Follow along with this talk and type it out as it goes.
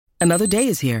Another day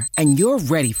is here, and you're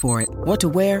ready for it. What to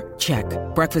wear? Check.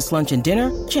 Breakfast, lunch, and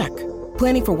dinner? Check.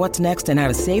 Planning for what's next and how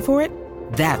to save for it?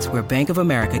 That's where Bank of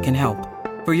America can help.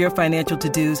 For your financial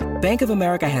to-dos, Bank of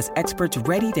America has experts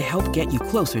ready to help get you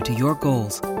closer to your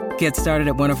goals. Get started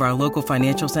at one of our local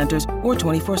financial centers or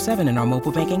 24/7 in our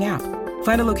mobile banking app.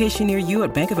 Find a location near you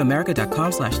at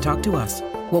bankofamerica.com/talktous.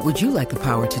 What would you like the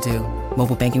power to do?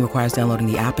 Mobile banking requires downloading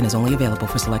the app and is only available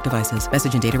for select devices.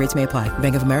 Message and data rates may apply.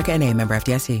 Bank of America N.A., member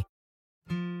FDIC.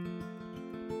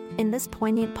 In this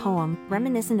poignant poem,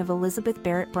 reminiscent of Elizabeth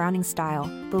Barrett Browning's style,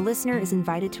 the listener is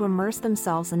invited to immerse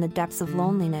themselves in the depths of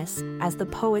loneliness as the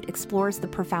poet explores the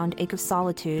profound ache of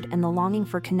solitude and the longing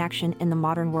for connection in the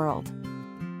modern world.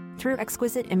 Through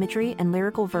exquisite imagery and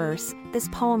lyrical verse, this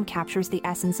poem captures the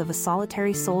essence of a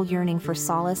solitary soul yearning for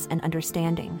solace and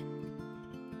understanding.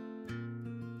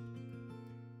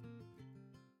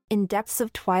 In depths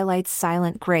of twilight's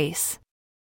silent grace,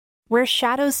 where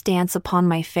shadows dance upon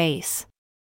my face,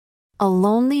 a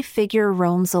lonely figure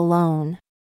roams alone,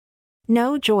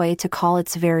 no joy to call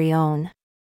its very own.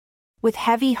 With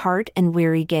heavy heart and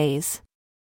weary gaze,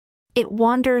 it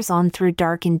wanders on through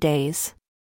darkened days.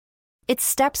 Its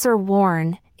steps are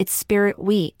worn, its spirit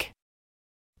weak,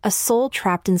 a soul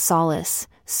trapped in solace,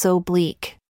 so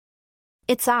bleak.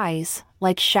 Its eyes,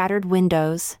 like shattered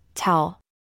windows, tell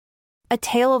a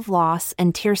tale of loss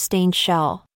and tear-stained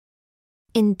shell.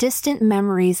 In distant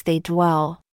memories they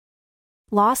dwell,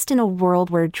 lost in a world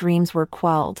where dreams were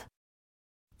quelled.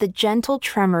 The gentle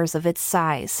tremors of its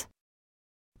sighs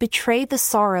betray the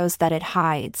sorrows that it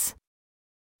hides.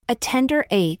 A tender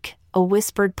ache, a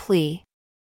whispered plea,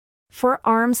 for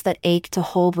arms that ache to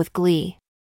hold with glee.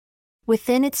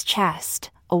 Within its chest,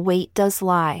 a weight does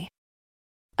lie,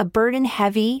 a burden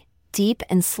heavy, deep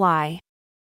and sly.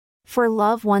 For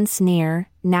love once near,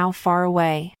 now far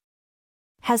away,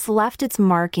 has left its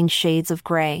mark in shades of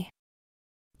gray.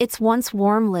 Its once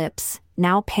warm lips,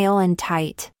 now pale and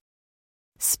tight,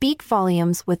 speak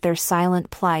volumes with their silent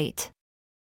plight.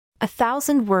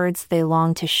 1,000 words they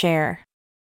long to share,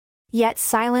 yet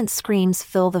silent screams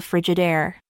fill the frigid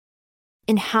air.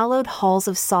 In hallowed halls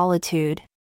of solitude,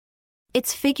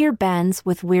 its figure bends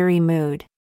with weary mood,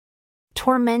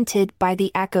 tormented by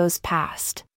the echoes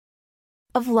past,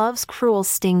 of love's cruel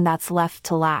sting that's left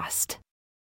to last.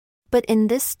 But in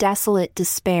this desolate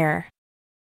despair,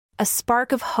 a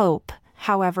spark of hope,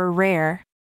 however rare,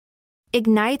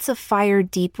 ignites a fire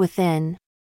deep within,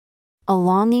 a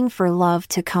longing for love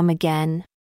to come again.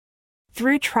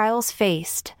 Through trials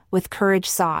faced, with courage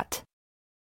sought,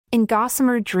 in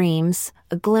gossamer dreams,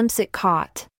 a glimpse it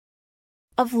caught,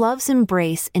 of love's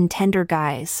embrace in tender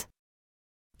guise,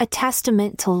 a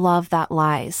testament to love that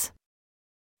lies.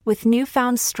 With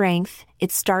newfound strength,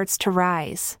 it starts to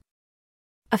rise,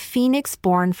 a phoenix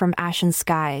born from ashen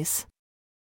skies.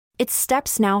 Its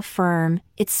steps now firm,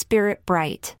 its spirit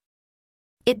bright.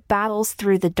 It battles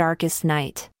through the darkest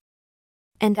night.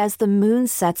 And as the moon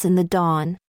sets in the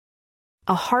dawn,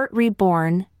 a heart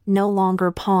reborn, no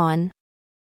longer pawn,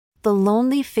 the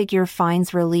lonely figure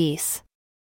finds release.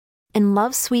 In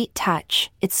love's sweet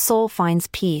touch, its soul finds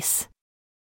peace.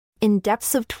 In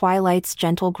depths of twilight's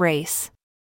gentle grace,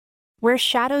 where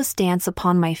shadows dance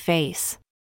upon my face.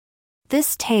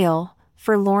 This tale,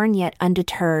 forlorn yet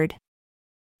undeterred,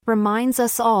 reminds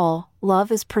us all,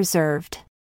 love is preserved.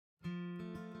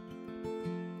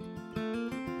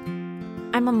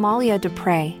 I'm Amalia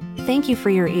Dupre, thank you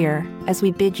for your ear, as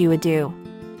we bid you adieu.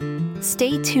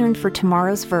 Stay tuned for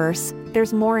tomorrow's verse,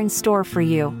 there's more in store for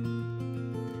you.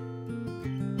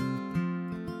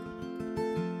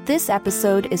 This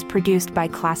episode is produced by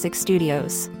Classic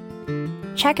Studios.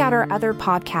 Check out our other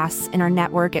podcasts in our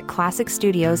network at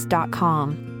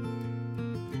classicstudios.com.